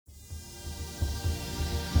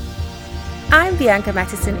I'm Bianca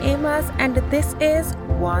Mattison Amos, and this is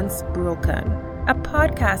Once Broken, a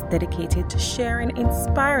podcast dedicated to sharing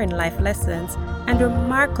inspiring life lessons and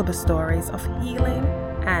remarkable stories of healing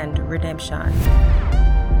and redemption.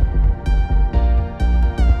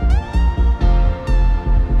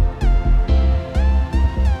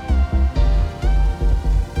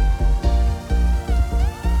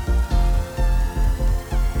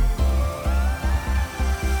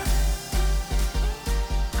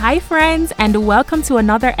 Hi friends, and welcome to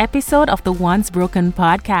another episode of the Once Broken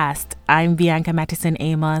podcast. I'm Bianca Mattison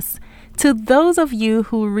Amos. To those of you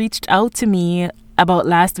who reached out to me about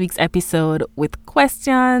last week's episode with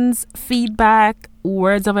questions, feedback,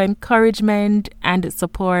 words of encouragement, and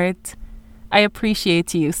support, I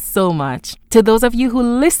appreciate you so much. To those of you who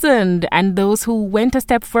listened and those who went a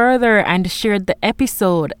step further and shared the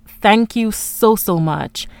episode, thank you so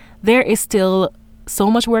much. There is still so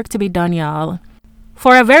much work to be done, y'all.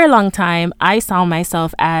 For a very long time, I saw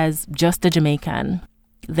myself as just a Jamaican.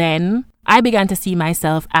 Then, I began to see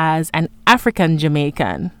myself as an African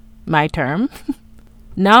Jamaican, my term.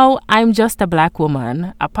 Now, I'm just a Black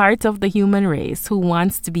woman, a part of the human race who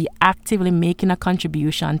wants to be actively making a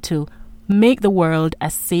contribution to make the world a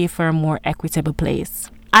safer, more equitable place.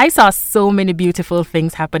 I saw so many beautiful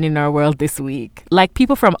things happen in our world this week, like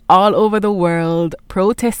people from all over the world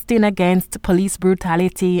protesting against police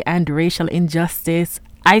brutality and racial injustice.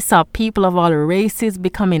 I saw people of all races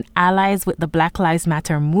becoming allies with the Black Lives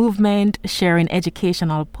Matter movement, sharing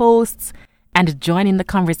educational posts, and joining the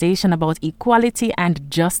conversation about equality and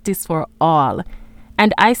justice for all.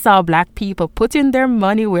 And I saw Black people putting their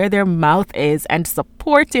money where their mouth is and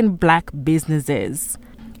supporting Black businesses.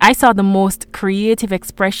 I saw the most creative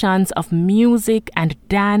expressions of music and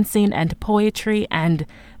dancing and poetry and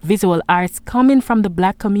visual arts coming from the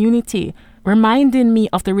Black community, reminding me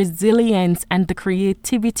of the resilience and the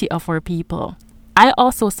creativity of our people. I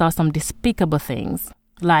also saw some despicable things,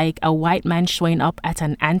 like a white man showing up at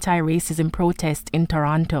an anti-racism protest in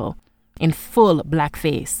Toronto in full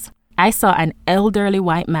blackface. I saw an elderly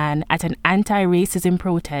white man at an anti-racism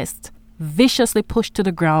protest viciously pushed to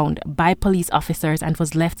the ground by police officers and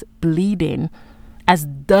was left bleeding as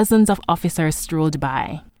dozens of officers strolled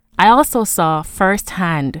by. I also saw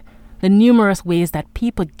firsthand the numerous ways that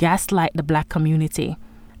people gaslight the Black community.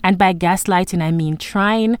 And by gaslighting, I mean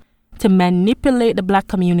trying to manipulate the Black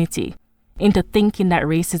community into thinking that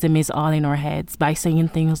racism is all in our heads by saying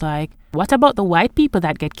things like, what about the white people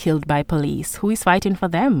that get killed by police? Who is fighting for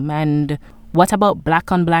them? And what about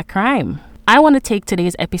Black on Black crime? I want to take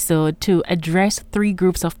today's episode to address 3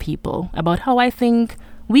 groups of people about how I think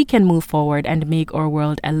we can move forward and make our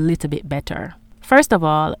world a little bit better. First of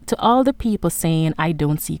all, to all the people saying I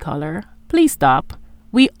don't see color, please stop.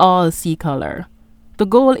 We all see color. The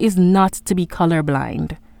goal is not to be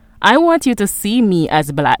colorblind. I want you to see me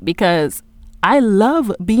as Black because I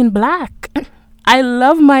love being Black. I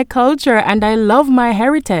love my culture and I love my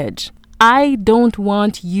heritage. I don't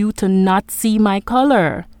want you to not see my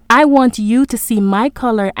color. I want you to see my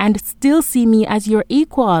color and still see me as your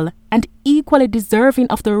equal and equally deserving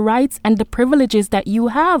of the rights and the privileges that you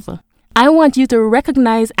have. I want you to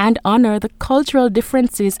recognize and honor the cultural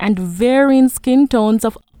differences and varying skin tones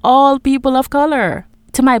of all people of color.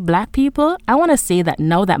 To my Black people, I want to say that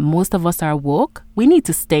now that most of us are woke, we need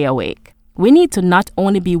to stay awake. We need to not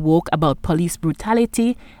only be woke about police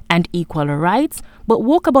brutality and equal rights, but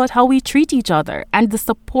woke about how we treat each other and the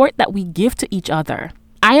support that we give to each other.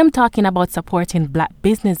 I am talking about supporting Black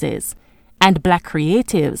businesses and Black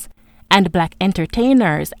creatives and Black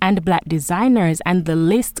entertainers and Black designers, and the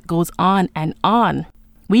list goes on and on.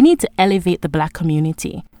 We need to elevate the Black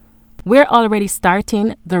community. We're already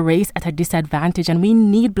starting the race at a disadvantage, and we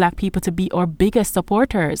need Black people to be our biggest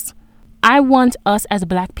supporters. I want us as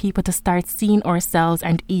Black people to start seeing ourselves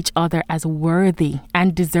and each other as worthy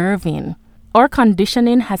and deserving. Our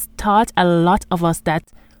conditioning has taught a lot of us that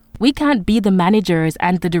we can't be the managers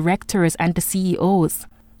and the directors and the CEOs.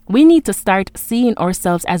 We need to start seeing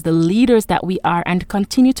ourselves as the leaders that we are and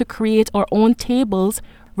continue to create our own tables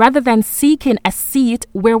rather than seeking a seat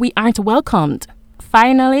where we aren't welcomed.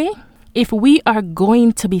 Finally, if we are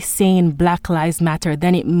going to be saying Black Lives Matter,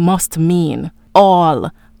 then it must mean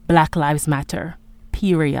all Black Lives Matter,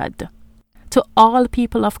 period. To all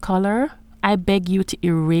people of color, I beg you to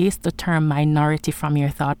erase the term minority from your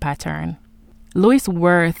thought pattern. Louis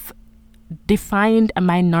Wirth defined a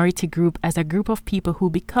minority group as a group of people who,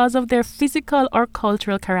 because of their physical or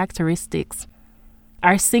cultural characteristics,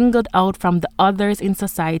 are singled out from the others in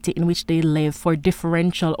society in which they live for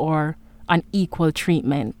differential or unequal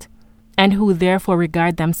treatment, and who therefore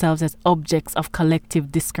regard themselves as objects of collective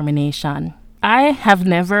discrimination. I have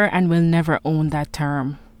never and will never own that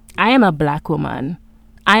term. I am a Black woman.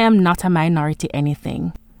 I am not a minority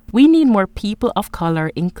anything. We need more people of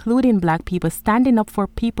color, including Black people, standing up for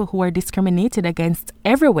people who are discriminated against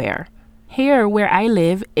everywhere. Here, where I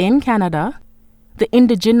live, in Canada, the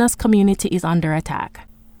Indigenous community is under attack.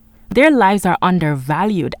 Their lives are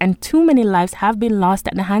undervalued, and too many lives have been lost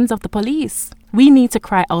at the hands of the police. We need to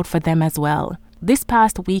cry out for them as well. This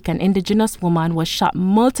past week, an Indigenous woman was shot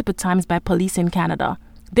multiple times by police in Canada.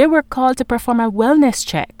 They were called to perform a wellness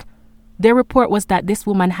check. Their report was that this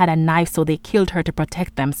woman had a knife, so they killed her to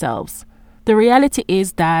protect themselves. The reality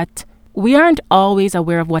is that we aren't always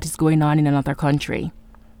aware of what is going on in another country.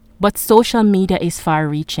 But social media is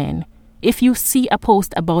far-reaching. If you see a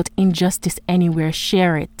post about injustice anywhere,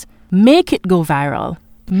 share it. Make it go viral.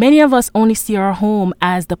 Many of us only see our home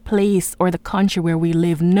as the place or the country where we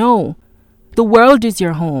live. No, the world is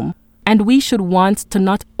your home. And we should want to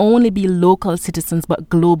not only be local citizens, but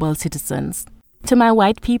global citizens. To my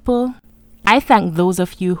white people, I thank those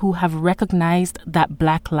of you who have recognized that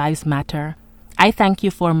Black Lives Matter. I thank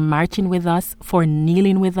you for marching with us, for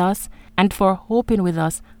kneeling with us, and for hoping with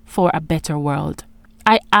us for a better world.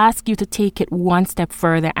 I ask you to take it one step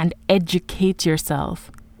further and educate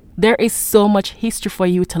yourself. There is so much history for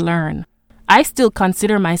you to learn. I still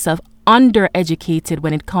consider myself undereducated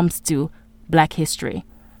when it comes to Black history.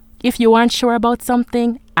 If you aren't sure about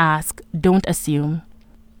something, ask, don't assume.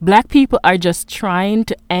 Black people are just trying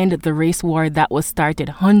to end the race war that was started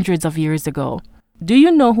hundreds of years ago. Do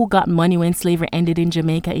you know who got money when slavery ended in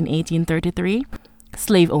Jamaica in 1833?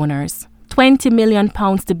 Slave owners. 20 million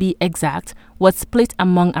pounds to be exact was split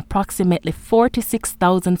among approximately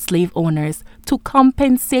 46,000 slave owners to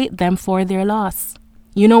compensate them for their loss.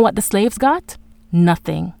 You know what the slaves got?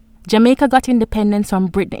 Nothing. Jamaica got independence from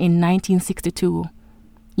Britain in 1962.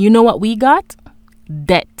 You know what we got?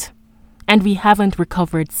 Debt. And we haven't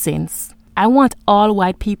recovered since. I want all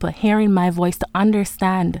white people hearing my voice to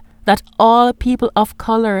understand that all people of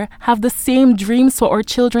color have the same dreams for our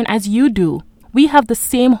children as you do. We have the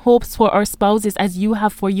same hopes for our spouses as you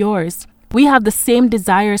have for yours. We have the same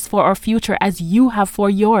desires for our future as you have for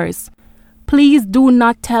yours. Please do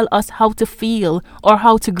not tell us how to feel or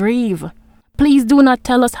how to grieve. Please do not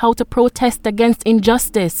tell us how to protest against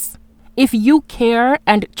injustice. If you care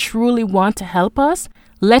and truly want to help us,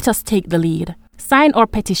 let us take the lead. Sign our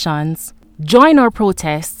petitions, join our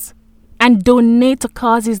protests, and donate to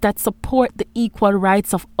causes that support the equal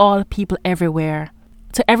rights of all people everywhere.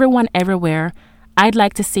 To everyone everywhere, I'd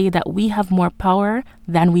like to say that we have more power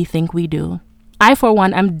than we think we do. I, for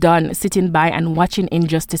one, am done sitting by and watching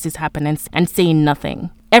injustices happen and saying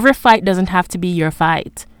nothing. Every fight doesn't have to be your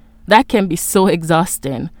fight. That can be so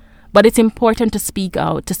exhausting. But it's important to speak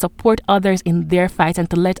out, to support others in their fight, and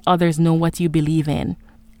to let others know what you believe in.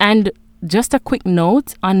 And just a quick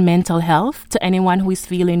note on mental health to anyone who is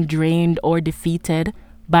feeling drained or defeated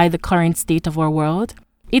by the current state of our world.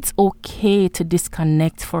 It's okay to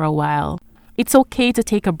disconnect for a while. It's okay to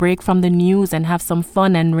take a break from the news and have some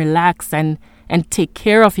fun and relax and take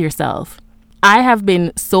care of yourself. I have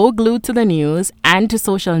been so glued to the news and to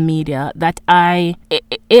social media that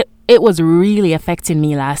it was really affecting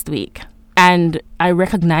me last week. And I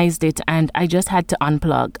recognized it and I just had to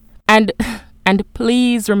unplug. And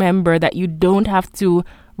please remember that you don't have to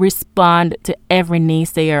respond to every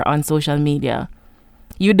naysayer on social media.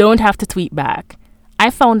 You don't have to tweet back. I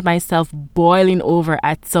found myself boiling over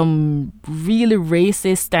at some really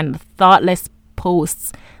racist and thoughtless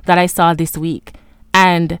posts that I saw this week.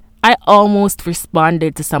 And I almost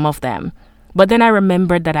responded to some of them. But then I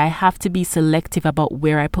remembered that I have to be selective about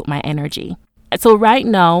where I put my energy. So right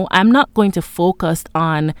now, I'm not going to focus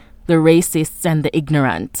on the racists and the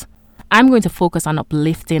ignorant. I'm going to focus on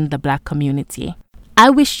uplifting the Black community. I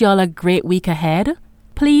wish y'all a great week ahead.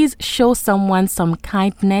 Please show someone some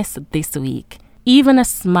kindness this week. Even a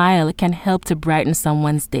smile can help to brighten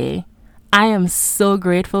someone's day. I am so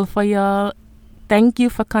grateful for y'all. Thank you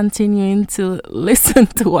for continuing to listen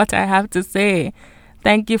to what I have to say.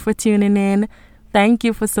 Thank you for tuning in. Thank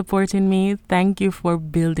you for supporting me. Thank you for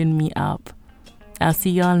building me up. I'll see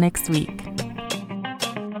y'all next week.